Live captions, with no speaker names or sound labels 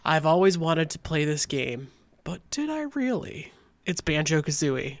I've always wanted to play this game, but did I really? It's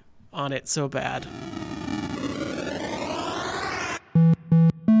Banjo-Kazooie on It So Bad.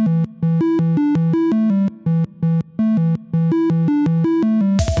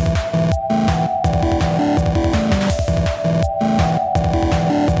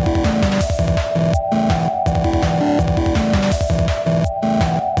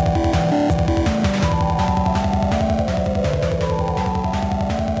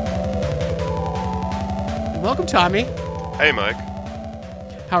 Welcome, Tommy. Hey, Mike.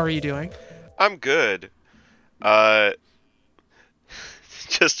 How are you doing? I'm good.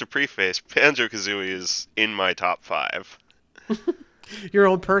 Just to preface, Banjo-Kazooie is in my top 5. Your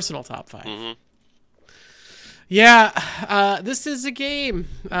own personal top 5. Mm-hmm. Yeah, this is a game.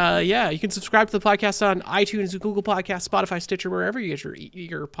 You can subscribe to the podcast on iTunes, Google Podcasts, Spotify, Stitcher, wherever you get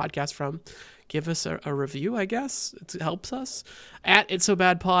your podcast from. Give us a review, I guess. It helps us. At It's So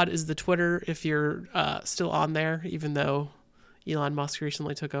Bad Pod is the Twitter if you're still on there, even though Elon Musk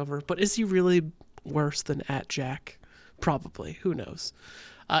recently took over. But is he really worse than at Jack? Probably. Who knows?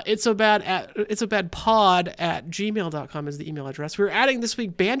 It's so bad pod at gmail.com is the email address. We're adding this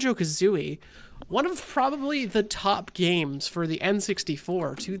week Banjo-Kazooie, one of probably the top games for the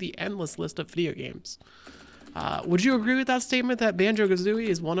N64 to the endless list of video games. Would you agree with that statement that Banjo-Kazooie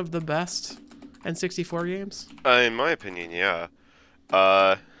is one of the best N64 games? In my opinion, yeah.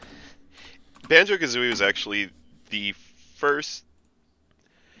 Banjo-Kazooie was actually the first...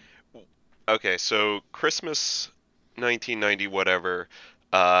 Okay, so Christmas 1990 whatever,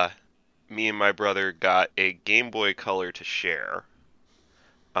 me and my brother got a Game Boy Color to share.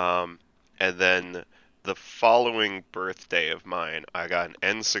 And then the following birthday of mine, I got an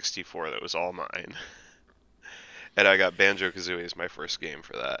N64 that was all mine. And I got Banjo-Kazooie as my first game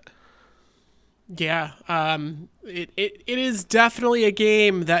for that. Yeah, it is definitely a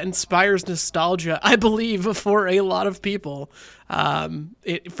game that inspires nostalgia, I believe, for a lot of people.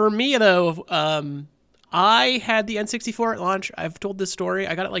 For me, though, I had the N64 at launch. I've told this story.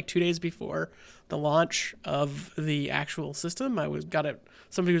 I got it like 2 days before the launch of the actual system. Got it.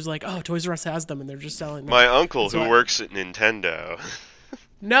 Somebody was like, "Oh, Toys R Us has them, and they're just selling them." My uncle, who works at Nintendo.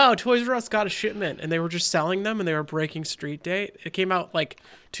 No, Toys R Us got a shipment, and they were just selling them, and they were breaking street date. It came out like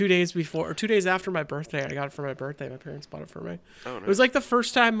 2 days before, or 2 days after my birthday. I got it for my birthday. My parents bought it for me. Oh, nice. It was like the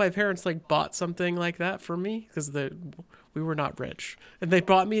first time my parents like bought something like that for me, because we were not rich, and they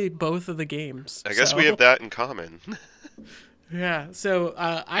bought me both of the games. I guess we have that in common. Yeah, so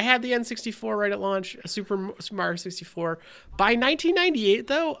I had the N64 right at launch, Super Mario 64. By 1998,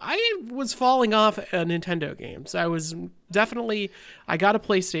 though, I was falling off Nintendo games. I got a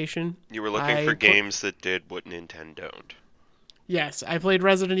PlayStation. You were looking for games that did what Nintendo don't. Yes, I played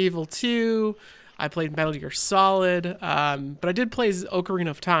Resident Evil 2. I played Metal Gear Solid. But I did play Ocarina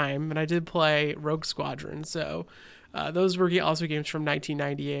of Time, and I did play Rogue Squadron. So those were also games from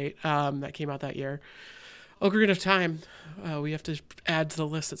 1998 that came out that year. Ocarina of Time, we have to add to the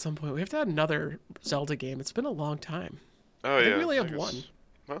list at some point. We have to add another Zelda game. It's been a long time. Oh, I yeah. We only have one.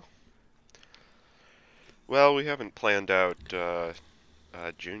 Well, we haven't planned out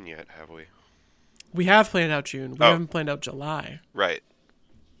June yet, have we? We have planned out June. We haven't planned out July. Right.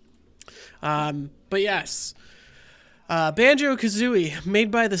 But yes, Banjo-Kazooie, made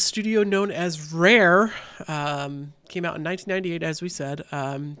by the studio known as Rare, came out in 1998, as we said,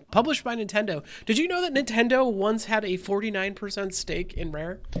 published by Nintendo. Did you know that Nintendo once had a 49% stake in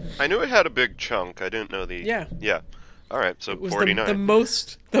Rare? I knew it had a big chunk. I didn't know the... Yeah. Yeah. All right, so it was 49. the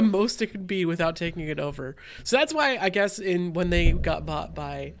most it could be without taking it over. So that's why I guess when they got bought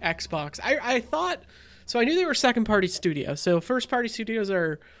by Xbox, I thought... So I knew they were second-party studios. So first-party studios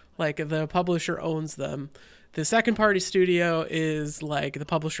are like the publisher owns them. The second-party studio is like the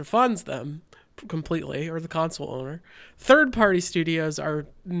publisher funds them completely, or the console owner. Third-party studios are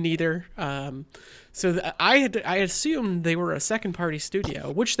neither. I assumed they were a second-party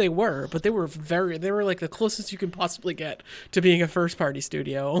studio, which they were, but they were like the closest you can possibly get to being a first-party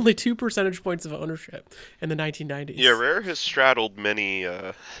studio. Only 2 percentage points of ownership in the 1990s. Yeah, Rare has straddled many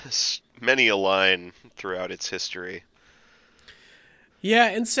a line throughout its history. Yeah,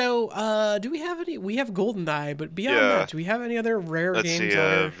 and so do we have any? We have GoldenEye, but beyond that, do we have any other Rare games?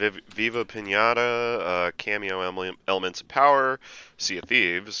 Let's see, Viva Pinata, Cameo Elements of Power, Sea of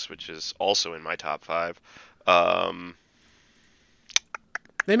Thieves, which is also in my top 5.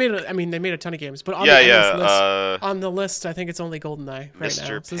 They made a ton of games, but on the list, I think it's only GoldenEye right now.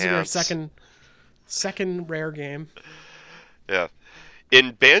 So this is our second Rare game. Yeah,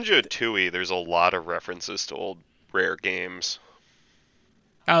 in Banjo-Tooie, there's a lot of references to old Rare games.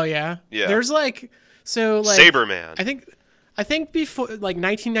 Oh yeah, yeah. There's like Saberman. I think I think before, like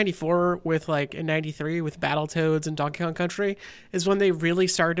 1994 with like in 93 with Battletoads and Donkey Kong Country is when they really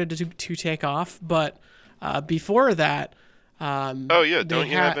started to take off. But before that, Oh yeah, they don't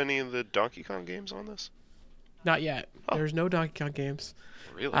you have any of the Donkey Kong games on this? not yet. Oh. There's no Donkey Kong games.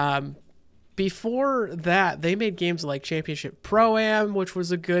 Really? Before that, they made games like Championship Pro-Am, which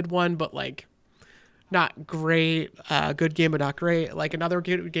was a good one, but like not great. Good game, but not great. Like another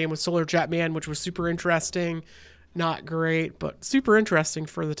good game was Solar Jetman, which was super interesting. Not great, but super interesting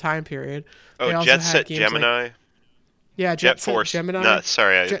for the time period. They Oh, also Jet had Set games Gemini. like, yeah, Jet Set Force. Gemini. No,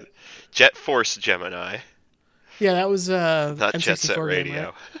 sorry, Jet, Jet Force Gemini. yeah, that was Not N64 Jet Set game,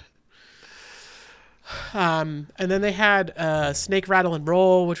 Radio. right? And then they had Snake Rattle and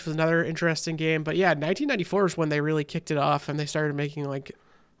Roll, which was another interesting game. But yeah, 1994 is when they really kicked it off, and they started making like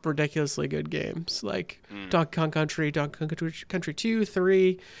ridiculously good games, like Donkey Kong Country, Donkey Kong Country 2,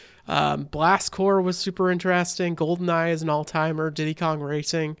 3. Blast Corps was super interesting. GoldenEye is an all-timer. Diddy Kong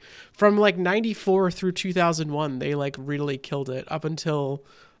Racing. From like 94 through 2001, they like really killed it up until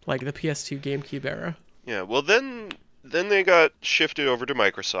like the PS2 GameCube era. Yeah, well then they got shifted over to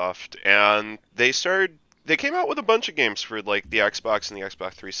Microsoft, and they came out with a bunch of games for like the Xbox and the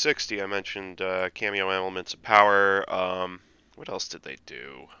Xbox 360. I mentioned Cameo Elements of Power. What else did they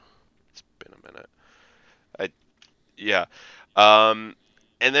do? It's been a minute. Yeah.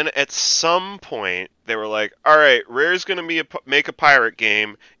 And then at some point they were like, "All right, Rare's gonna make a pirate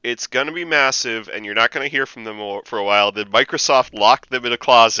game. It's gonna be massive, and you're not gonna hear from them for a while." Then Microsoft locked them in a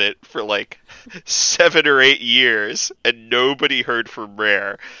closet for like 7 or 8 years, and nobody heard from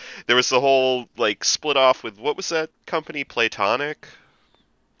Rare. There was the whole like split off with what was that company, Playtonic?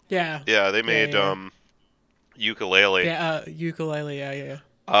 Yeah. Yeah, they made Ukulele. Yeah, Ukulele. Yeah.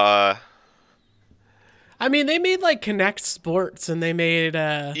 Uh, I mean, they made like Connect Sports, and they made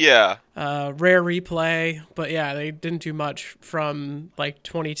yeah. Rare Replay, but yeah, they didn't do much from like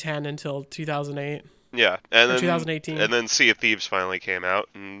 2010 until 2008. Yeah, and then 2018. And then Sea of Thieves finally came out,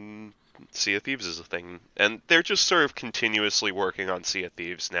 and Sea of Thieves is a thing. And they're just sort of continuously working on Sea of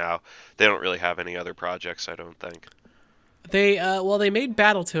Thieves now. They don't really have any other projects, I don't think. They they made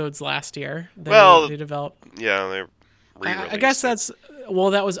Battletoads last year. They developed. Yeah, they re-released I guess it.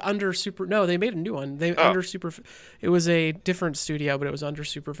 that was under Super. No, they made a new one. Under Super. It was a different studio, but it was under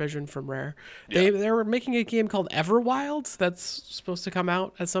supervision from Rare. They were making a game called Everwild that's supposed to come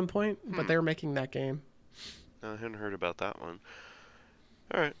out at some point, but they were making that game. I hadn't heard about that one.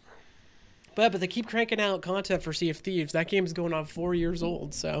 All right. But they keep cranking out content for Sea of Thieves. That game's going on 4 years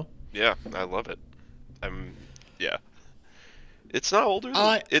old, so. Yeah, I love it. Yeah. It's not older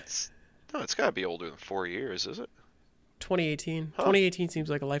than it's got to be older than 4 years, is it? 2018. Huh. 2018 seems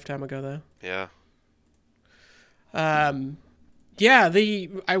like a lifetime ago, though. Yeah. Yeah,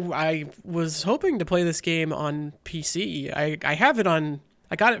 I was hoping to play this game on PC. I have it on.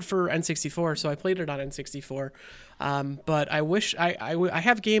 I got it for N64, so I played it on N64. But I wish I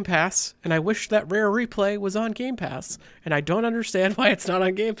have Game Pass, and I wish that Rare Replay was on Game Pass, and I don't understand why it's not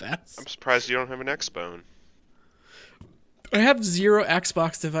on Game Pass. I'm surprised you don't have an Xbone. I have 0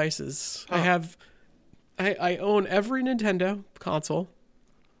 Xbox devices. Huh. I own every Nintendo console.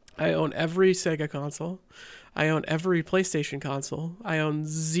 I own every Sega console. I own every PlayStation console. I own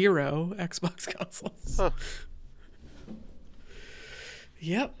 0 Xbox consoles. Huh.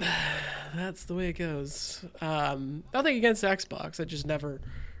 Yep, that's the way it goes. Nothing against Xbox. I just never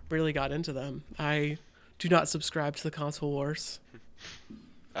really got into them. I do not subscribe to the console wars.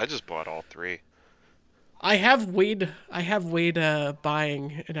 I just bought all 3. I have weighed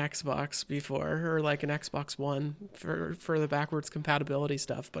buying an Xbox before, or like an Xbox One for the backwards compatibility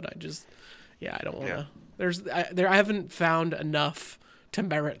stuff, but I don't want to. Yeah. I haven't found enough to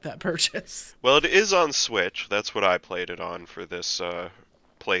merit that purchase. Well, it is on Switch. That's what I played it on for this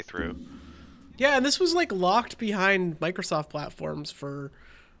playthrough. Yeah, and this was like locked behind Microsoft platforms for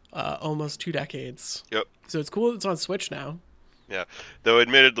almost 2 decades. Yep. So it's cool it's on Switch now. Yeah. Though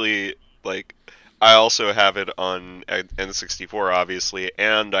admittedly, like, I also have it on N64, obviously,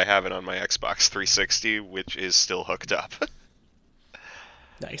 and I have it on my Xbox 360, which is still hooked up.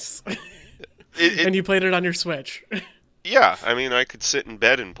 Nice. And you played it on your Switch. Yeah, I mean, I could sit in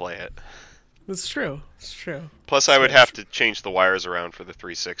bed and play it. That's true. It's true. Plus, I would have to change the wires around for the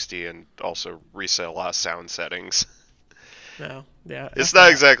 360 and also reset a lot of sound settings. No, yeah. It's not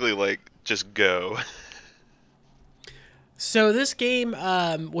exactly like just go. So this game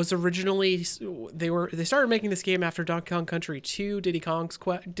was originally they started making this game after Donkey Kong Country 2,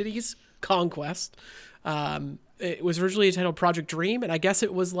 Diddy's Conquest. It was originally titled Project Dream, and I guess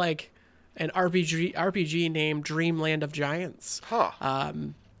it was like an RPG named Dreamland of Giants. Huh.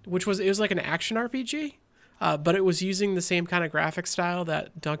 It was like an action RPG. but it was using the same kind of graphic style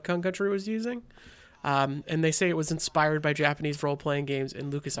that Donkey Kong Country was using. And they say it was inspired by Japanese role-playing games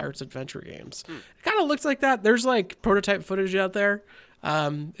and LucasArts adventure games. It kind of looks like that. There's like prototype footage out there.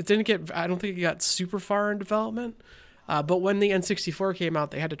 It didn't get, I don't think it got super far in development. But when the N64 came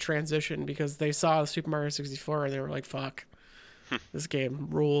out, they had to transition because they saw Super Mario 64 and they were like, fuck, this game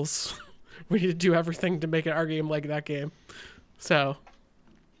rules. We need to do everything to make our game like that game. So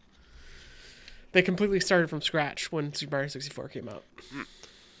they completely started from scratch when Super Mario 64 came out.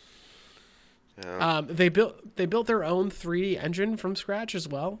 Yeah. They built their own 3D engine from scratch as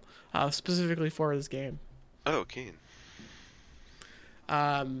well, specifically for this game. Oh, keen.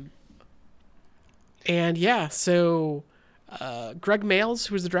 And yeah, so Greg Mayles,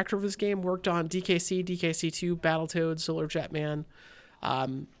 who was the director of this game, worked on DKC, DKC2, Battletoads, Solar Jetman.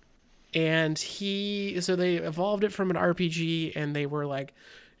 And so they evolved it from an RPG, and they were like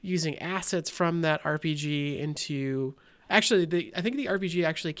using assets from that RPG into... Actually, I think the RPG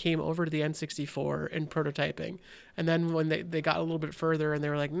actually came over to the N64 in prototyping. And then when they got a little bit further and they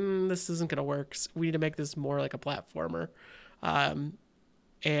were like, this isn't going to work. So we need to make this more like a platformer. And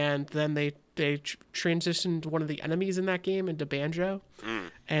then they transitioned one of the enemies in that game into Banjo.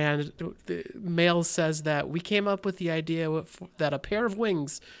 And Mayles says that we came up with the idea that a pair of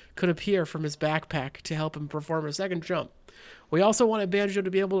wings could appear from his backpack to help him perform a second jump. We also wanted Banjo to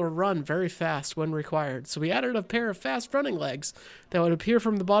be able to run very fast when required, so we added a pair of fast running legs that would appear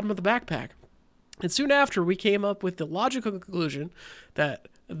from the bottom of the backpack. And soon after, we came up with the logical conclusion that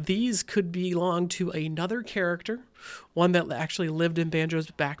these could belong to another character, one that actually lived in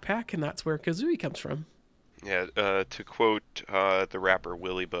Banjo's backpack, and that's where Kazooie comes from. Yeah, to quote the rapper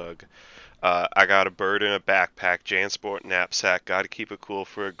Willy Bug, I got a bird in a backpack, JanSport knapsack, gotta keep it cool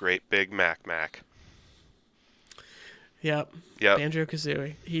for a great big Mac. Yep.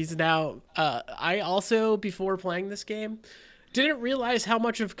 Banjo-Kazooie. He's now... I also, before playing this game, didn't realize how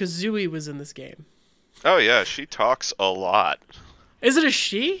much of Kazooie was in this game. Oh, yeah, she talks a lot. Is it a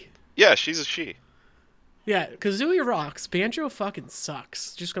she? Yeah, she's a she. Yeah, Kazooie rocks. Banjo fucking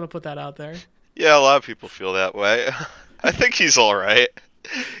sucks. Just gonna put that out there. Yeah, a lot of people feel that way. I think he's alright.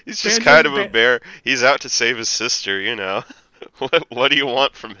 He's just kind of a bear. He's out to save his sister, you know. What do you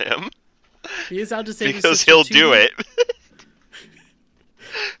want from him? He is out to save his because sister. He'll Tootie. do it.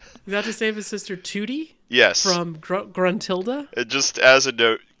 He's out to save his sister Tootie? Yes. From Gruntilda? And just as a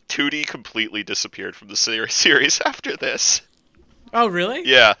note, Tootie completely disappeared from the series after this. Oh, really?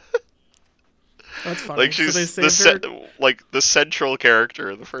 Yeah. That's funny. Like she's the central character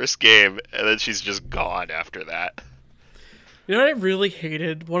in the first game, and then she's just gone after that. You know what I really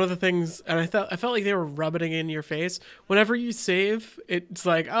hated? One of the things, and I felt like they were rubbing it in your face. Whenever you save, it's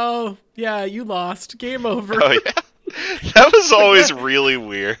like, oh yeah, you lost, game over. Oh yeah, that was always really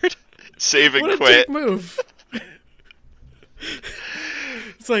weird. Save and what quit. A dick move.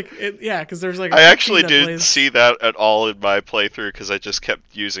 It's like, because there's like. I actually didn't see that at all in my playthrough because I just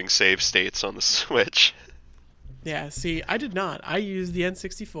kept using save states on the Switch. Yeah, see, I did not. I used the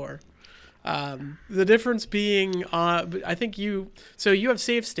N64. The difference being, I think you have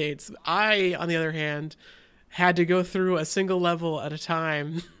save states. I, on the other hand, had to go through a single level at a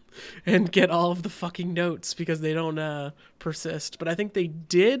time and get all of the fucking notes because they don't persist. But I think they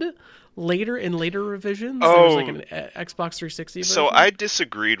did in later revisions. There was like an Xbox 360 version. So I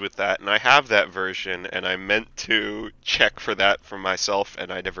disagreed with that, and I have that version, and I meant to check for that for myself,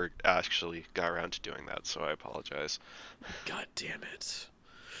 and I never actually got around to doing that, so I apologize. God damn it.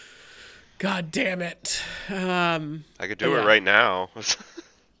 I could do it right now.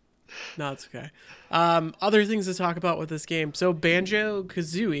 No, it's okay. Other things to talk about with this game. So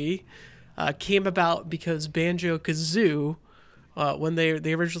Banjo-Kazooie came about because Banjo-Kazoo, when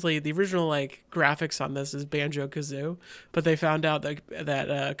the original like graphics on this is Banjo-Kazoo, but they found out that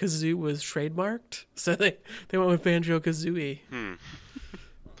Kazoo was trademarked, so they went with Banjo-Kazooie.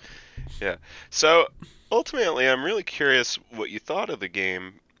 Yeah. So ultimately, I'm really curious what you thought of the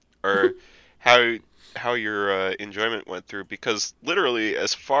game, or how your enjoyment went through, because literally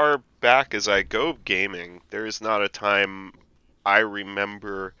as far back as I go gaming, there is not a time I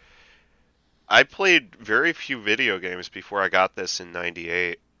remember. I played very few video games before I got this in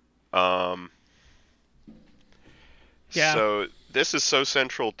 '98. Yeah. So this is so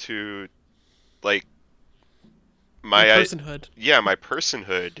central to like my personhood. My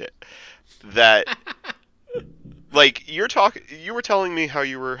personhood that like you were telling me how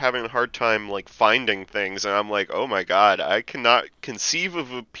you were having a hard time like finding things, and I'm like, oh my god, I cannot conceive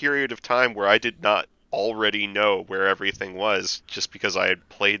of a period of time where I did not already know where everything was just because I had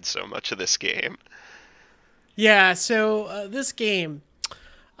played so much of this game. Yeah, so this game,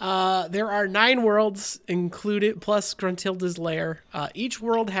 There are 9 worlds included, plus Gruntilda's lair. Each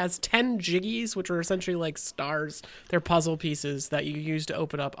world has 10 jiggies, which are essentially like stars. They're puzzle pieces that you use to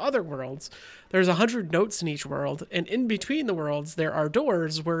open up other worlds. There's 100 notes in each world, and in between the worlds, there are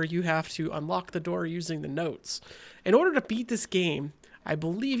doors where you have to unlock the door using the notes. In order to beat this game, I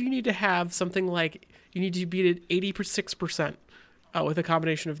believe you need to have something like, you need to beat it 86%. With a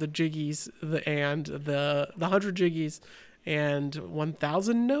combination of the jiggies and the 100 jiggies and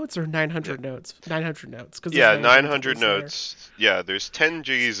 1,000 notes or 900 notes? 900 notes. Yeah, 900 notes. Yeah, there's 10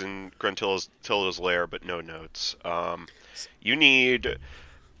 G's in Gruntilda's lair, but no notes. You need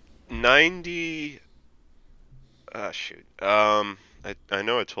 90... shoot. I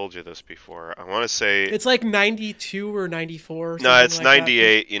know I told you this before. I want to say... It's like 92 or 94 or something. No, it's like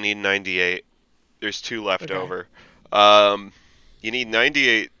 98. You need 98. There's 2 left over. You need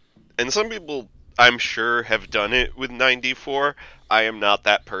 98. And some people, I'm sure, have done it with 94. I am not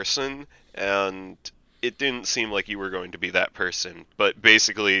that person, and it didn't seem like you were going to be that person. But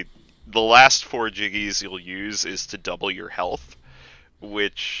basically, the last 4 jiggies you'll use is to double your health,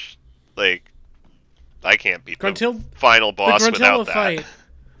 which, like, I can't beat the final boss without that. Fight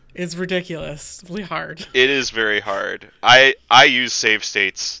is ridiculously hard. It is very hard. I use save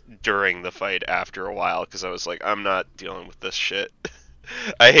states during the fight after a while because I was like, I'm not dealing with this shit.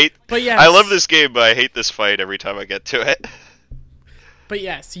 I love this game, but I hate this fight every time I get to it. But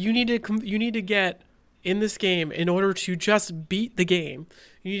yes, you need to get in this game in order to just beat the game.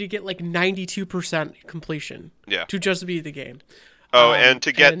 You need to get like 92% completion. Yeah. To just beat the game. Oh, and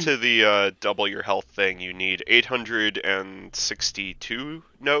to get to the double your health thing, you need 862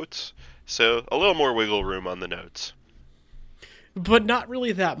 notes. So a little more wiggle room on the notes. But not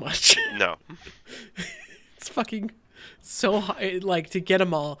really that much. No. It's fucking so hard, like, to get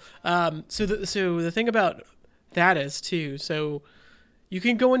them all. So the thing about that is, too, so you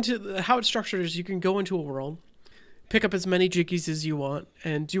can go into... How it's structured is you can go into a world, pick up as many jiggies as you want,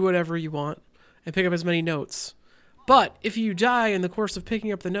 and do whatever you want, and pick up as many notes. But if you die in the course of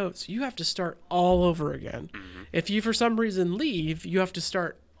picking up the notes, you have to start all over again. Mm-hmm. If you, for some reason, leave, you have to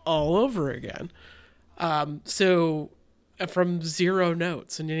start all over again. So from 0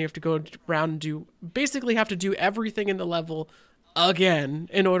 notes, and then you have to go around and basically have to do everything in the level again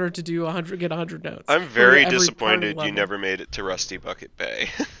in order to get 100 notes. I'm very disappointed you never made it to Rusty Bucket Bay.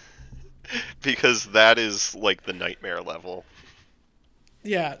 Because that is like the nightmare level.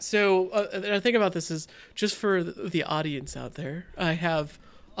 Yeah, so the thing about this is, just for the audience out there, I have,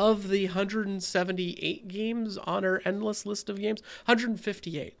 of the 178 games on our endless list of games,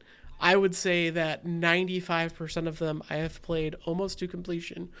 158. I would say that 95% of them I have played almost to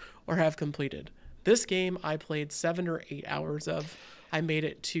completion or have completed. This game I played 7 or 8 hours of. I made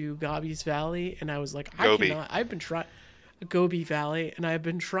it to Gobi's Valley, and I was like, Gobi Valley, and I've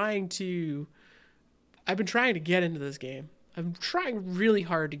been trying to get into this game. I'm trying really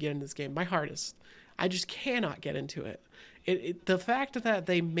hard to get into this game, my hardest. I just cannot get into it. The fact that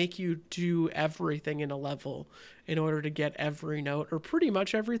they make you do everything in a level in order to get every note, or pretty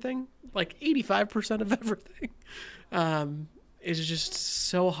much everything, like 85% of everything, is just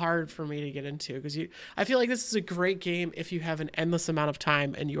so hard for me to get into. Because I feel like this is a great game if you have an endless amount of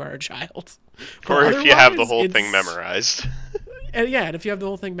time and you are a child. Or if you have the whole thing memorized. And if you have the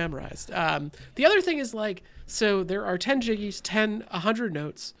whole thing memorized. The other thing is, like, so there are 10 jiggies, 100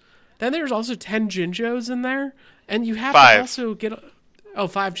 notes. Then there's also 10 Jinjos in there. And you have to also get...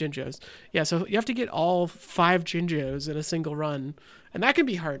 5 Jinjos. Yeah, so you have to get all 5 Jinjos in a single run. And that can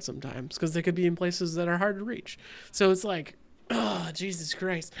be hard sometimes, because they could be in places that are hard to reach. So it's like, oh, Jesus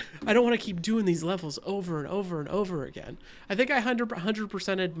Christ. I don't want to keep doing these levels over and over and over again. I think I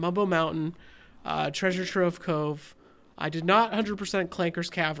 100%ed Mumbo Mountain, Treasure Trove Cove. I did not 100% Clanker's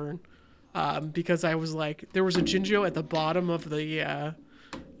Cavern, because I was like, there was a Jinjo at the bottom of the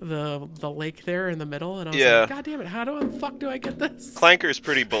lake there in the middle, and I was like, God damn it, how the fuck do I get this? Clanker's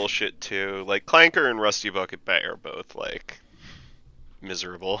pretty bullshit too. Like, Clanker and Rusty Bucket Bay are both, like,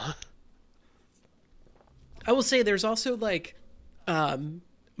 miserable. I will say there's also, like, not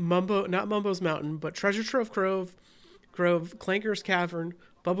Mumbo's Mountain, but Treasure Trove Grove, Clanker's Cavern,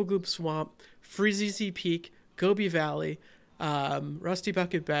 Bubble Goop Swamp, Freezy Peak, Gobi Valley, Rusty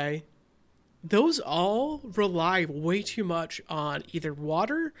Bucket Bay. Those all rely way too much on either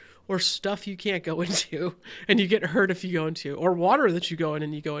water or stuff you can't go into and you get hurt if you go into, or water that you go in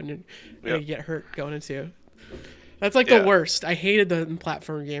and you you get hurt going into. That's like the worst. I hated the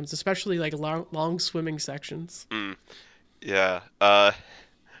platform games, especially like long swimming sections. Yeah.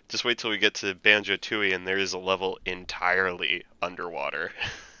 Just wait till we get to Banjo-Tooie and there is a level entirely underwater.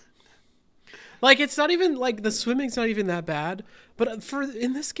 Like, it's not even like the swimming's not even that bad, but for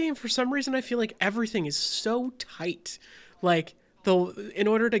in this game, for some reason, I feel like everything is so tight. Like in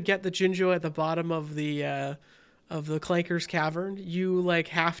order to get the Jinjo at the bottom of the Clanker's Cavern, you like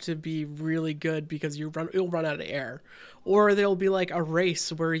have to be really good because you'll run out of air, or there'll be like a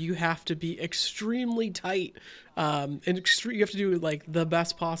race where you have to be extremely tight, and you have to do like the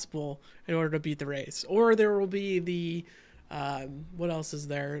best possible in order to beat the race, or there will be the what else is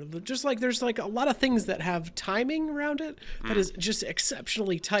there? Just like there's like a lot of things that have timing around it that is just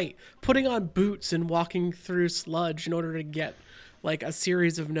exceptionally tight. Putting on boots and walking through sludge in order to get like a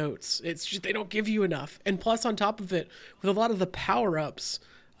series of notes. It's just they don't give you enough. And plus on top of it, with a lot of the power-ups,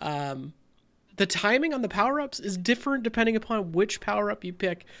 the timing on the power-ups is different depending upon which power-up you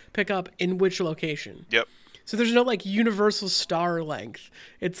pick up in which location. Yep. So there's no like universal star length.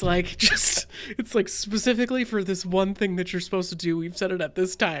 It's like it's like specifically for this one thing that you're supposed to do. We've set it at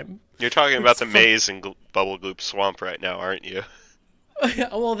this time. You're talking about the maze in Bubble Gloop Swamp right now, aren't you?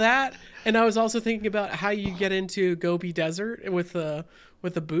 Well, that, and I was also thinking about how you get into Gobi Desert with the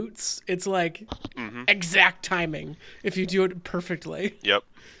boots. It's like exact timing if you do it perfectly. Yep.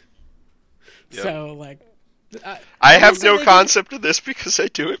 So like, I have no concept of this because I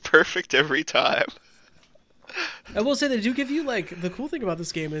do it perfect every time. I will say they do give you like the cool thing about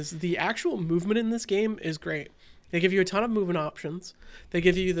this game is the actual movement in this game is great. They give you a ton of movement options. They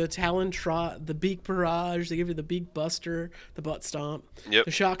give you the Talon Trot, the Beak Barrage. They give you the Beak Buster, the Butt Stomp,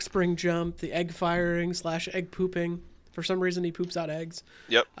 the Shock Spring Jump, the Egg Firing / Egg Pooping. For some reason, he poops out eggs.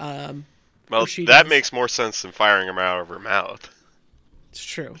 Yep. Well, that makes more sense than firing them out of her mouth. It's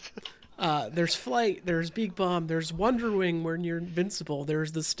true. There's Flight. There's Beak Bomb. There's Wonder Wing when you're invincible.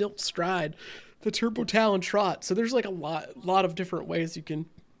 There's the Stilt Stride, the Turbo Talon Trot. So there's like a lot of different ways you can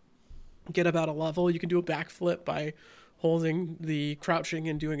get about a level. You can do a backflip by holding the crouching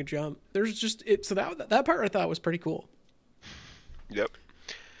and doing a jump. There's just it. So that part I thought was pretty cool. Yep.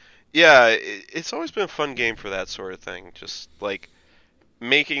 Yeah, it's always been a fun game for that sort of thing. Just like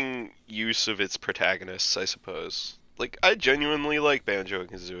making use of its protagonists, I suppose. Like I genuinely like Banjo and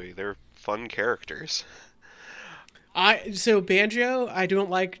Kazooie. They're fun characters. So Banjo I don't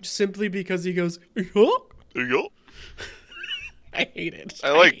like simply because he goes I hate it.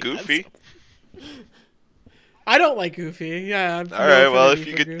 I like Goofy. I don't like Goofy. Yeah. All right. Well, if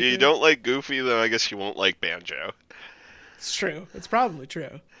you don't like Goofy, then I guess you won't like Banjo. It's true. It's probably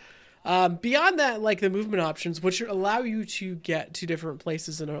true. Beyond that, like the movement options, which allow you to get to different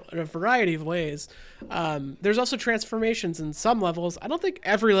places in a variety of ways. There's also transformations in some levels. I don't think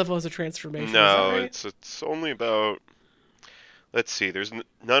every level has a transformation. No, right? it's only about. Let's see. There's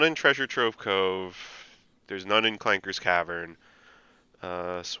none in Treasure Trove Cove. There's none in Clanker's Cavern.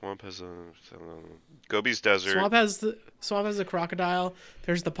 Swamp has a Gobi's Desert. Swamp has the crocodile.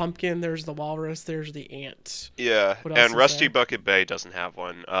 There's the pumpkin. There's the walrus. There's the ant. Yeah, and Rusty Bucket Bay doesn't have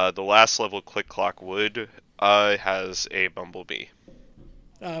one. The last level, Click Clock Wood, has a bumblebee.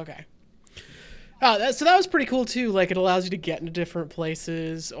 Oh, okay. So that was pretty cool too. Like it allows you to get into different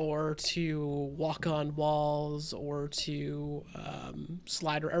places, or to walk on walls, or to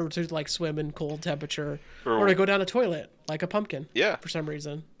slide, or to like swim in cold temperature, or to go down a toilet like a pumpkin. Yeah. For some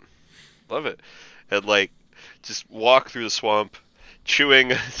reason. Love it. And like just walk through the swamp, chewing,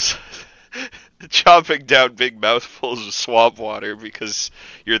 chomping down big mouthfuls of swamp water because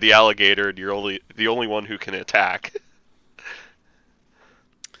you're the alligator and you're the only one who can attack.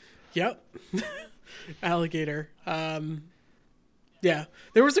 Yep. Alligator. Yeah,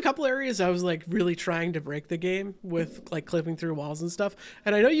 there was a couple areas I was like really trying to break the game with like clipping through walls and stuff,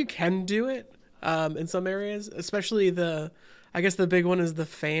 and I know you can do it in some areas, especially I guess the big one is the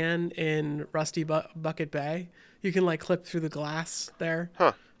fan in Rusty Bucket Bay. You can like clip through the glass there,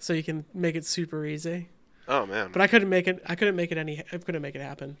 so you can make it super easy. Oh man! But I couldn't make it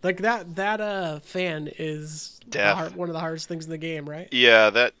happen. Like that fan is one of the hardest things in the game, right? Yeah,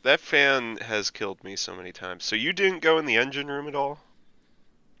 that fan has killed me so many times. So you didn't go in the engine room at all?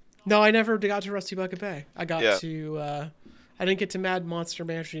 No, I never got to Rusty Bucket Bay. I didn't get to Mad Monster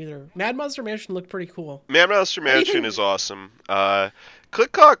Mansion either. Mad Monster Mansion looked pretty cool. Mad Monster Mansion is awesome.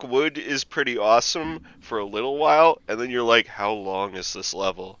 Click Clock Wood is pretty awesome for a little while, and then you're like, how long is this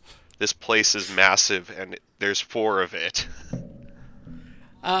level? This place is massive, and there's 4 of it.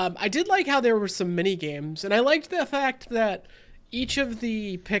 I did like how there were some mini games, and I liked the fact that each of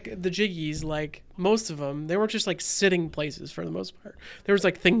the jiggies, like most of them, they weren't just like sitting places for the most part. There was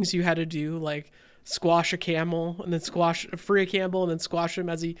like things you had to do, like squash a camel, and then free a camel, and then squash him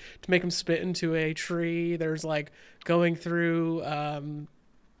to make him spit into a tree. There's like going through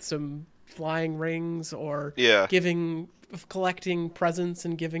some flying rings, or of collecting presents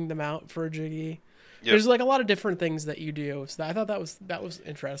and giving them out for a Jiggy. Yep. There's like a lot of different things that you do. So I thought that was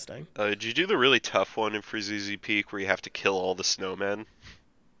interesting. Did you do the really tough one in Frizzzy Peak where you have to kill all the snowmen?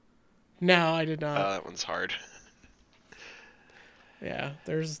 No, I did not. That one's hard. Yeah,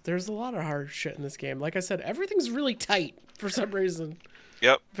 there's a lot of hard shit in this game. Like I said, everything's really tight for some reason.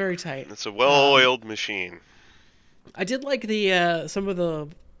 Yep. Very tight. It's a well-oiled machine. I did like the some of the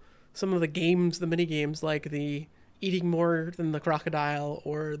games, the mini games, like the eating more than the crocodile,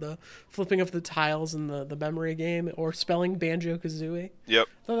 or the flipping of the tiles in the memory game, or spelling Banjo-Kazooie. Yep.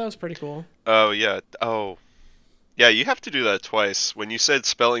 I thought that was pretty cool. Oh yeah. Oh. Yeah, you have to do that twice. When you said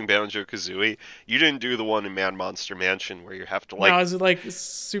spelling Banjo-Kazooie, you didn't do the one in Man Monster Mansion where you have to like. No, is it like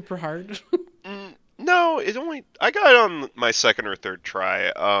super hard? No, I got it on my second or third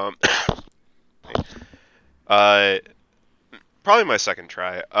try. Probably my second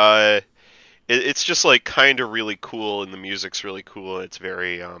try. It's just like kind of really cool, and the music's really cool. It's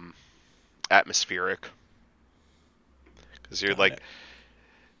very atmospheric because you're like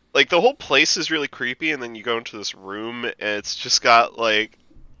the whole place is really creepy, and then you go into this room, and it's just got like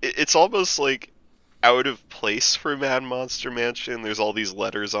it's almost like out of place for Mad Monster Mansion. There's all these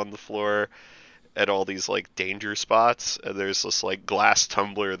letters on the floor at all these like danger spots, and there's this like glass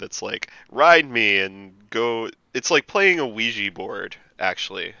tumbler that's like ride me and go. It's like playing a Ouija board,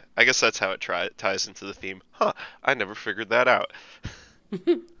 actually. I guess that's how it ties into the theme. Huh, I never figured that out.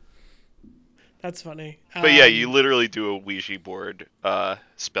 That's funny. But yeah, you literally do a Ouija board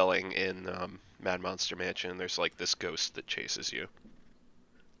spelling in Mad Monster Mansion. There's like this ghost that chases you.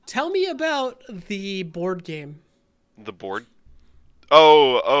 Tell me about the board game. The board?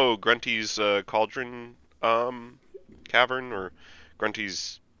 Oh, Grunty's Cauldron Cavern, or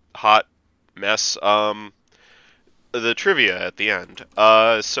Grunty's Hot Mess. The trivia at the end.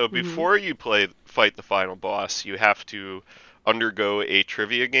 So before you fight the final boss, you have to undergo a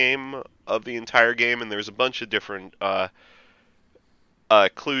trivia game of the entire game, and there's a bunch of different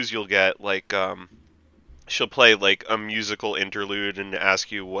clues you'll get. Like she'll play like a musical interlude and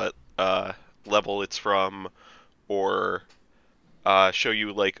ask you what level it's from, or show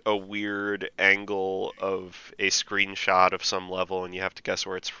you like a weird angle of a screenshot of some level, and you have to guess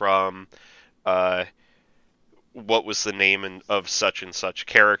where it's from. What was the name of such and such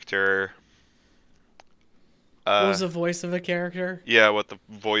character? What was the voice of a character? Yeah, what the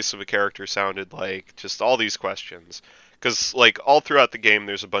voice of a character sounded like. Just all these questions. Because, like, all throughout the game,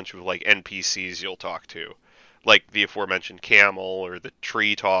 there's a bunch of, like, NPCs you'll talk to. Like the aforementioned camel, or the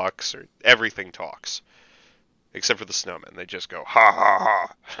tree talks, or everything talks. Except for the snowmen. They just go, ha ha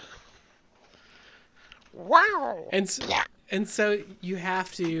ha. Wow! And so you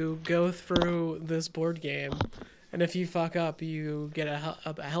have to go through this board game, and if you fuck up, you get a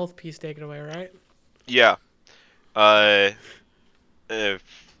health piece taken away, right? Yeah. Like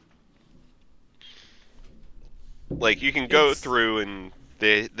you can go through, and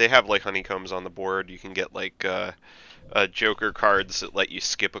they have like honeycombs on the board. You can get like Joker cards that let you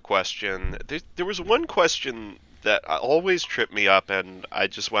skip a question. There was one question that always tripped me up, and I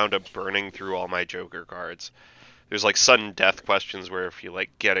just wound up burning through all my Joker cards. There's like sudden death questions where if you like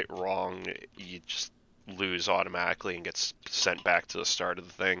get it wrong, you just lose automatically and gets sent back to the start of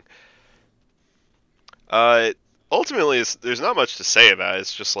the thing. Ultimately, there's not much to say about it.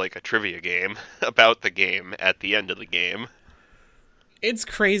 It's just like a trivia game about the game at the end of the game. It's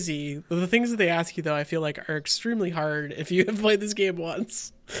crazy. The things that they ask you, though, I feel like are extremely hard if you have played this game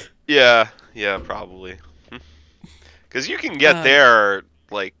once. Yeah, probably. Because you can get there,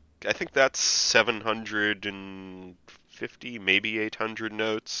 like, I think that's 750, maybe 800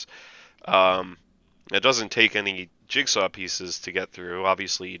 notes. It doesn't take any jigsaw pieces to get through.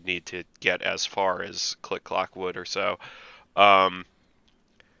 Obviously, you'd need to get as far as Click Clock would or so. But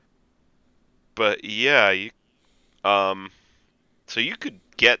yeah, so you could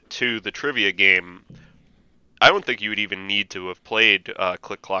get to the trivia game. I don't think you would even need to have played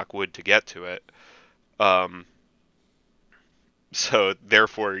Click Clock Wood to get to it. So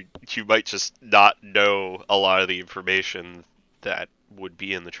therefore, you might just not know a lot of the information that would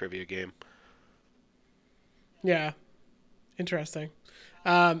be in the trivia game. Yeah, interesting.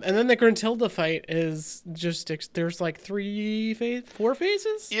 And then the Gruntilda fight is just, there's like 4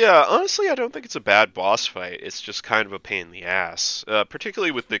 phases? Yeah, honestly, I don't think it's a bad boss fight. It's just kind of a pain in the ass,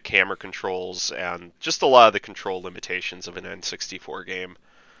 particularly with the camera controls and just a lot of the control limitations of an N64 game.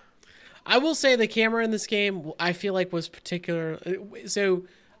 I will say the camera in this game, I feel like was so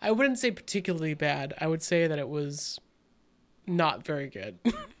I wouldn't say particularly bad. I would say that it was not very good.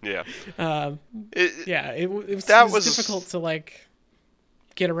 Yeah. It was difficult to like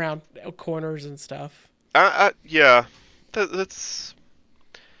get around corners and stuff. Yeah. that's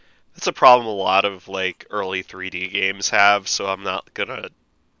a problem a lot of like early 3D games have. So I'm not gonna.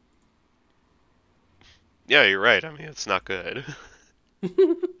 Yeah, you're right. I mean, it's not good.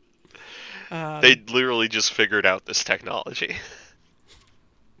 They literally just figured out this technology.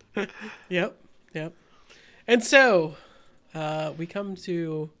 Yep, yep. And so, we come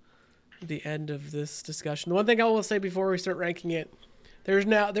to the end of this discussion. The one thing I will say before we start ranking it, there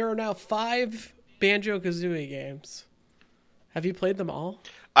are now 5 Banjo-Kazooie games. Have you played them all?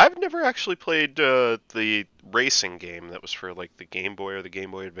 I've never actually played the racing game that was for like the Game Boy or the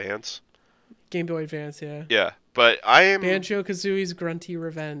Game Boy Advance. Game Boy Advance, yeah. Yeah, but I am Banjo-Kazooie's Grunty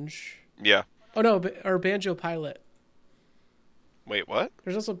Revenge. Yeah. Oh no, or Banjo Pilot. Wait, what?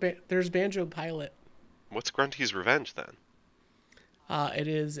 There's also there's Banjo Pilot. What's Grunty's Revenge then? It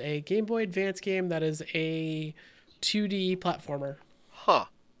is a Game Boy Advance game that is a 2D platformer. Huh.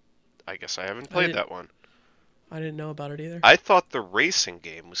 I guess I haven't played that one. I didn't know about it either. I thought the racing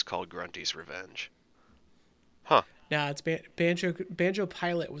game was called Grunty's Revenge. Huh. Nah, it's Banjo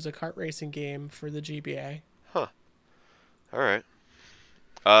Pilot was a kart racing game for the GBA. Huh. All right.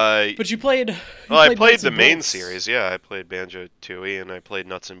 But you played. I played the main series. Yeah, I played Banjo-Tooie and I played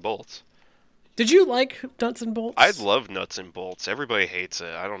Nuts and Bolts. Did you like Nuts and Bolts? I love Nuts and Bolts. Everybody hates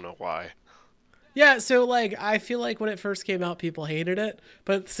it. I don't know why. Yeah, so like I feel like when it first came out, people hated it,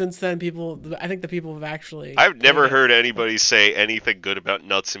 but since then, I think the people have actually. I've never heard anybody say anything good about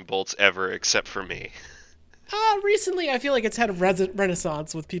Nuts and Bolts ever, except for me. Recently, I feel like it's had a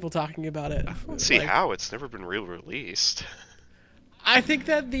renaissance with people talking about it. Let's see how it's never been re-released. I think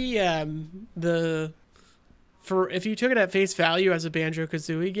that if you took it at face value as a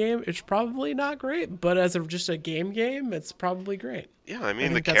Banjo-Kazooie game, it's probably not great, but as just a game, it's probably great. Yeah, I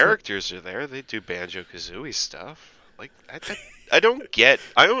mean the characters are there; they do Banjo-Kazooie stuff. Like I don't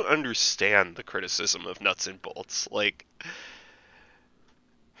understand the criticism of Nuts and Bolts. Like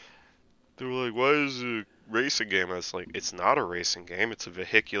they were like, "Why is it a racing game?" I was like, "It's not a racing game; it's a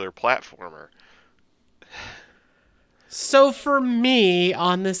vehicular platformer." So for me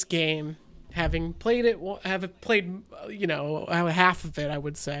on this game, having played half of it, I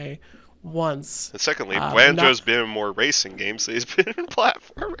would say, once. And secondly, Banjo's been in more racing games than he's been in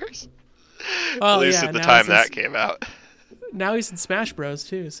platformers. Well, at least at the time that came out. Now he's in Smash Bros.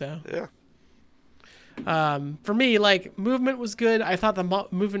 Too, so. Yeah. For me, like, movement was good. I thought the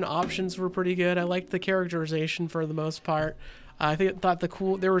movement options were pretty good. I liked the characterization for the most part. I thought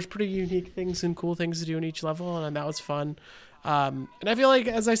there was pretty unique things and cool things to do in each level, and that was fun. And I feel like,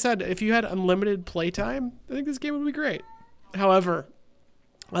 as I said, if you had unlimited playtime, I think this game would be great. However,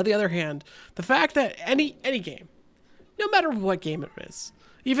 on the other hand, the fact that any game, no matter what game it is,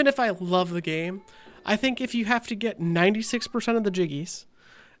 even if I love the game, I think if you have to get 96% of the jiggies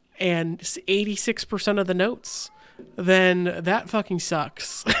and 86% of the notes, then that fucking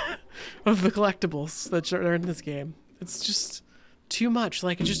sucks of the collectibles that are in this game. It's just too much.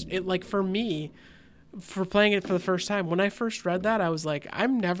 Like, for me, for playing it for the first time, when I first read that, I was like,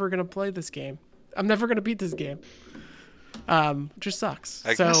 I'm never going to play this game. I'm never going to beat this game. Just sucks.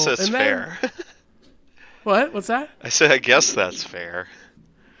 I guess that's fair. What? What's that? I said, I guess that's fair.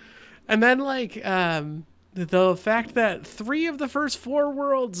 And then, like, the fact that 3 of the first 4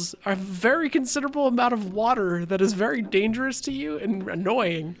 worlds are a very considerable amount of water that is very dangerous to you and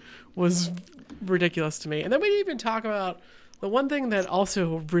annoying was ridiculous to me. And then we didn't even talk about the one thing that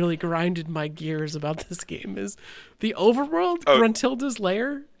also really grinded my gears about this game is the overworld, Gruntilda's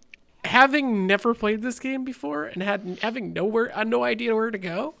Lair. Having never played this game before and having no idea where to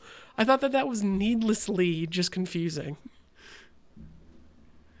go, I thought that was needlessly just confusing.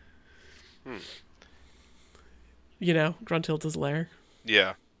 You know, Gruntilda's Lair.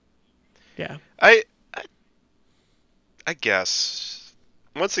 Yeah. Yeah. I guess.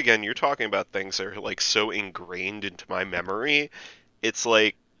 Once again, you're talking about things that are like so ingrained into my memory. It's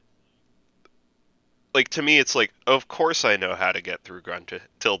like to me, it's like, of course I know how to get through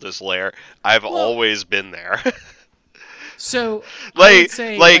Gruntilda's Lair. I've always been there. So, like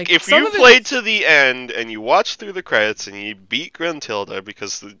if you played to the end and you watched through the credits and you beat Gruntilda,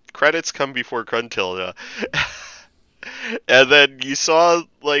 because the credits come before Gruntilda, and then you saw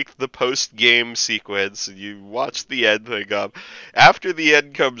like the post-game sequence and you watched the end thing up. After the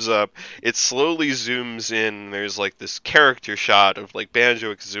end comes up, it slowly zooms in. There's like this character shot of like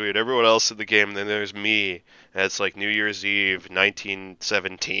Banjo-Kazooie and everyone else in the game, and then there's me. And it's like New Year's Eve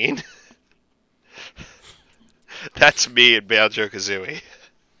 1917. That's me in Banjo-Kazooie.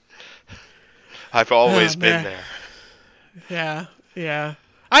 I've always been there. Yeah.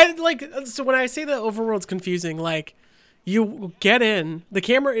 So when I say the overworld's confusing, like, You get in the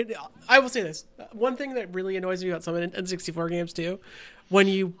camera. I will say this: one thing that really annoys me about some N64 games too, when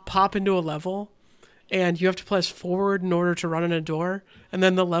you pop into a level and you have to press forward in order to run in a door, and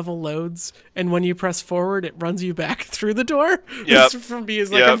then the level loads, and when you press forward, it runs you back through the door. Yep. This for me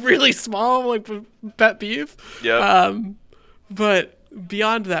is like a really small like pet peeve. Yep. But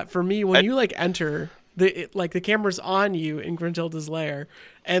beyond that, for me, when you like enter the camera's on you in Gruntilda's lair,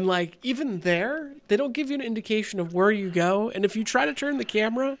 and like even there, they don't give you an indication of where you go. And if you try to turn the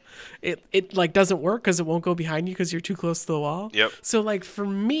camera, it like doesn't work because it won't go behind you because you're too close to the wall. Yep. So like for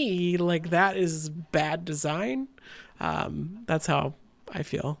me, like that is bad design. That's how I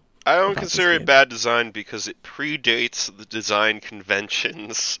feel. I don't consider it bad design because it predates the design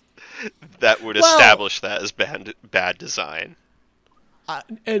conventions that would establish that as bad design.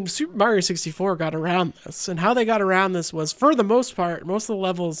 And Super Mario 64 got around this, and how they got around this was, for the most part, most of the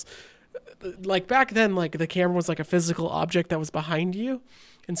levels, like back then, like the camera was like a physical object that was behind you,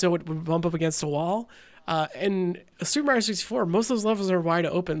 and so it would bump up against a wall. And Super Mario 64, most of those levels are wide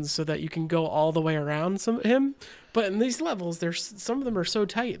open so that you can go all the way around him. But in these levels, some of them are so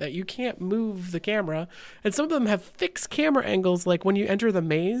tight that you can't move the camera, and some of them have fixed camera angles. Like when you enter the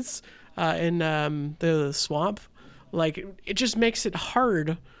maze in the swamp. Like, it just makes it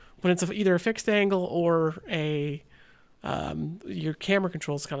hard when it's either a fixed angle or your camera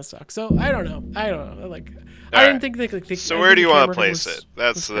controls kind of suck. So I don't know. Like, I didn't think they. So where do you want to place it?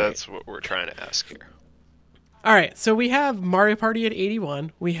 That's what we're trying to ask here. All right. So we have Mario Party at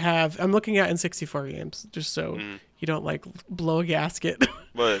 81. I'm looking at N64 games just so you don't like blow a gasket.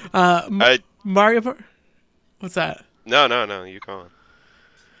 But Mario Party. What's that? No. You go on.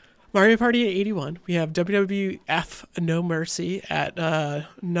 Mario Party at 81. We have WWF No Mercy at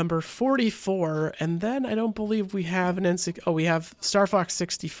number 44, and then I don't believe we have an N6. Oh, we have Star Fox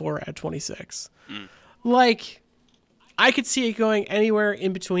 64 at 26. Like, I could see it going anywhere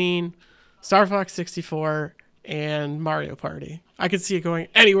in between Star Fox 64 and Mario Party. I could see it going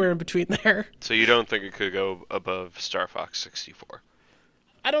anywhere in between there. So you don't think it could go above Star Fox 64?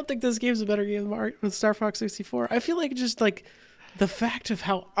 I don't think this game's a better game than Star Fox 64. I feel like just like the fact of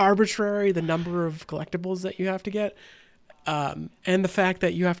how arbitrary the number of collectibles that you have to get, and the fact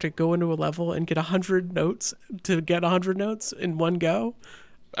that you have to go into a level and get 100 notes to get 100 notes in one go.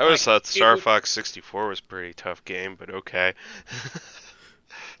 I always thought Star Fox 64 was a pretty tough game, but okay.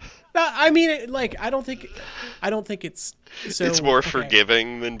 I mean, I don't think it's so. It's more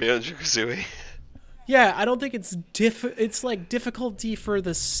forgiving than Banjo-Kazooie. Yeah, I don't think it's It's like difficulty for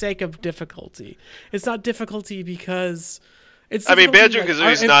the sake of difficulty. It's not difficulty because. I mean,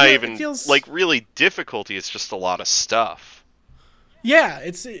 Banjo-Kazooie's not even like really difficulty. It's just a lot of stuff. Yeah,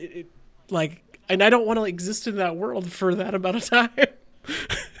 it's and I don't want to exist in that world for that amount of time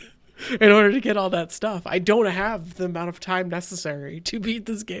in order to get all that stuff. I don't have the amount of time necessary to beat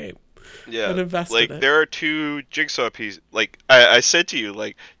this game. Yeah, and invest in it. There are 2 jigsaw pieces. Like I said to you,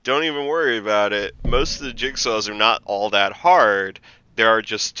 like don't even worry about it. Most of the jigsaws are not all that hard. There are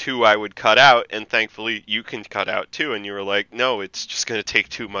just 2 I would cut out, and thankfully you can cut out 2. And you were like, no, it's just going to take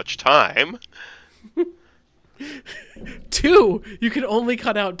too much time. 2? You can only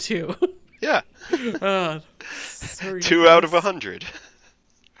cut out 2. Yeah. 2 out of 100.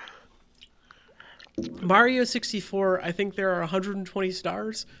 Mario 64, I think there are 120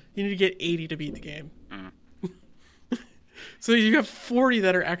 stars. You need to get 80 to beat the game. So you have 40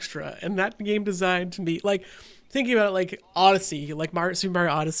 that are extra, and that game designed to be like... Thinking about it, like Odyssey, like Super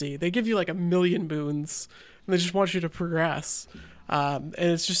Mario Odyssey, they give you like 1 million boons, and they just want you to progress. And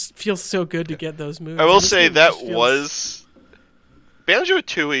it just feels so good to get those moves. I will say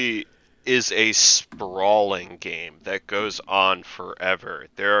Banjo-Tooie is a sprawling game that goes on forever.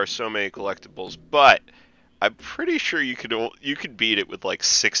 There are so many collectibles, but I'm pretty sure you could beat it with like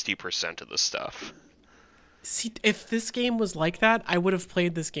 60% of the stuff. See, if this game was like that, I would have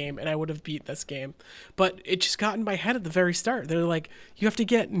played this game and I would have beat this game. But it just got in my head at the very start. They're like, you have to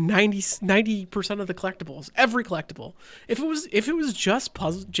get 90% of the collectibles, every collectible. If it was just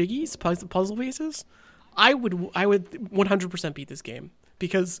puzzle pieces, I would 100% beat this game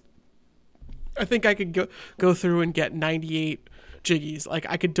because I think I could go through and get 98 jiggies. Like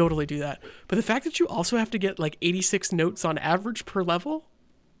I could totally do that. But the fact that you also have to get like 86 notes on average per level.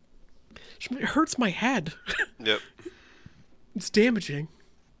 It hurts my head. Yep. It's damaging.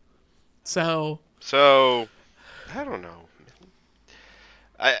 So I don't know.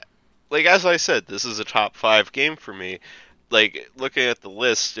 As I said, this is a top 5 game for me. Like looking at the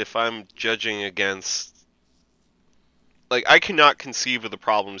list, if I'm judging against, like I cannot conceive of the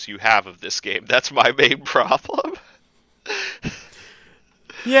problems you have of this game. That's my main problem.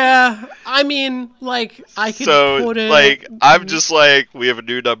 Yeah, I mean, like, I could So, put it. like, I'm just like, we have a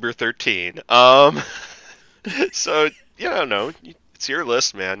new number 13. So, yeah, no, it's your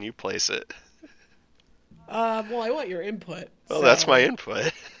list, man. You place it. Well, I want your input. Well, that's my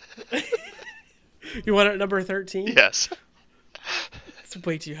input. You want it at number 13? Yes, It's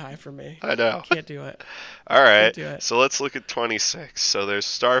way too high for me. I know. Can't do it. All right, Can't do it. so let's look at 26. So there's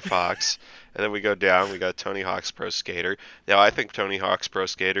Star Fox, and then we go down. We got Tony Hawk's Pro Skater. Now, I think Tony Hawk's Pro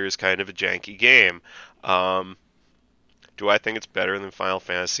Skater is kind of a janky game. Do I think it's better than Final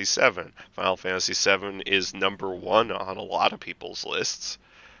Fantasy VII? Final Fantasy VII is number 1 on a lot of people's lists.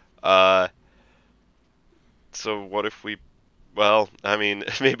 So what if we... Well, I mean,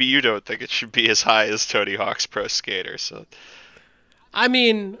 maybe you don't think it should be as high as Tony Hawk's Pro Skater, so... I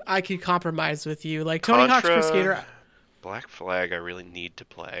mean, I could compromise with you. Like, Tony Hawk's Pro Skater... Black Flag I really need to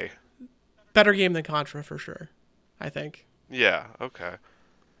play. Better game than Contra, for sure, I think. Yeah, okay.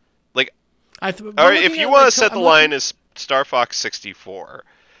 Like, All right, if you want to set the line as Star Fox 64,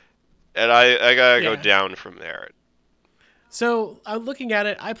 and I gotta go down from there. So, I'm looking at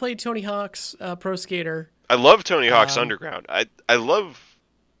it. I played Tony Hawk's Pro Skater. I love Tony Hawk's Underground. I love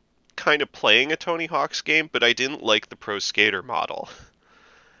kind of playing a Tony Hawk's game, but I didn't like the Pro Skater model.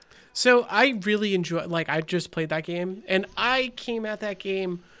 So I really enjoy, like, I just played that game, and I came at that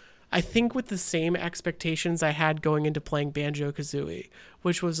game, I think, with the same expectations I had going into playing Banjo-Kazooie,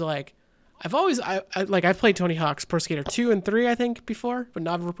 which was like, I've played Tony Hawk's Pro Skater 2 and 3, I think, before, but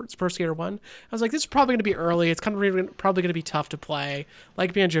not Pro Skater 1. I was like, this is probably going to be early. It's kind of probably going to be tough to play,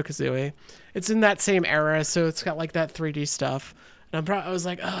 like Banjo-Kazooie. It's in that same era, so it's got like that 3D stuff. And I was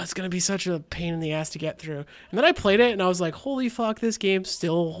like, oh, it's going to be such a pain in the ass to get through. And then I played it, and I was like, holy fuck, this game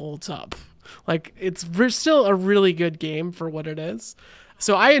still holds up. Like, it's still a really good game for what it is.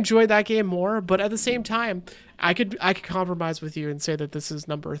 So I enjoyed that game more, but at the same time, I could compromise with you and say that this is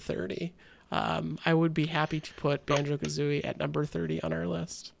number 30. I would be happy to put Banjo-Kazooie at number 30 on our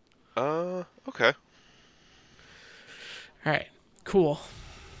list. Okay. All right, cool.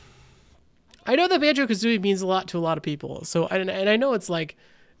 I know that Banjo-Kazooie means a lot to a lot of people. So, and I know it's like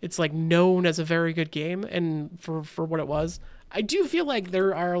known as a very good game, and for what it was, I do feel like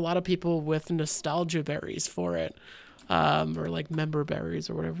there are a lot of people with nostalgia berries for it, or like member berries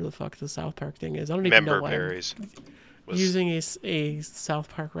or whatever the fuck the South Park thing is. I don't even know why berries. I'm using a South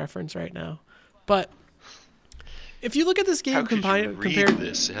Park reference right now, but if you look at this game How could compared, you read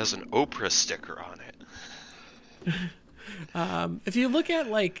this? It has an Oprah sticker on it. If you look at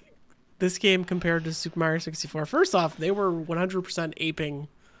like this game compared to Super Mario 64, first off, they were 100% aping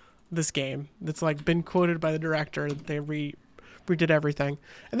this game. That's like been quoted by the director. They redid everything,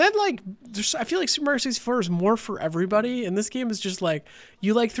 and then like I feel like Super Mario 64 is more for everybody, and this game is just like,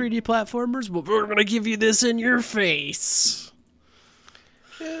 you like 3D platformers? Well, we're gonna give you this in your face.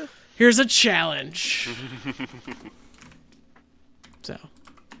 Yeah. Here's a challenge. So,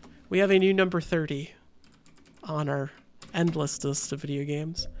 we have a new number 30 on our endless list of video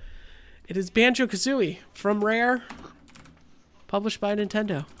games. It is Banjo-Kazooie from Rare, published by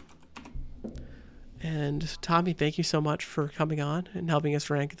Nintendo. And Tommy, thank you so much for coming on and helping us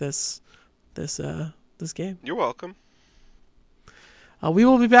rank this game. You're welcome. We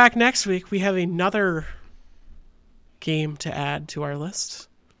will be back next week. We have another game to add to our list.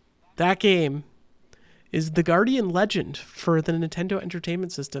 That game is The Guardian Legend for the Nintendo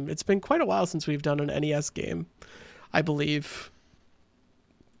Entertainment System. It's been quite a while since we've done an NES game, I believe.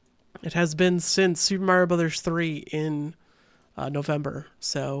 It has been since Super Mario Bros. 3 in November,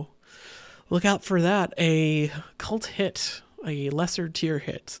 so look out for that. A cult hit, a lesser tier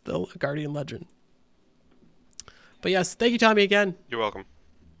hit, The Guardian Legend. But yes, thank you, Tommy, again. You're welcome.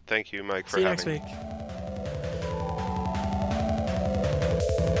 Thank you, Mike, for See you having next me. week.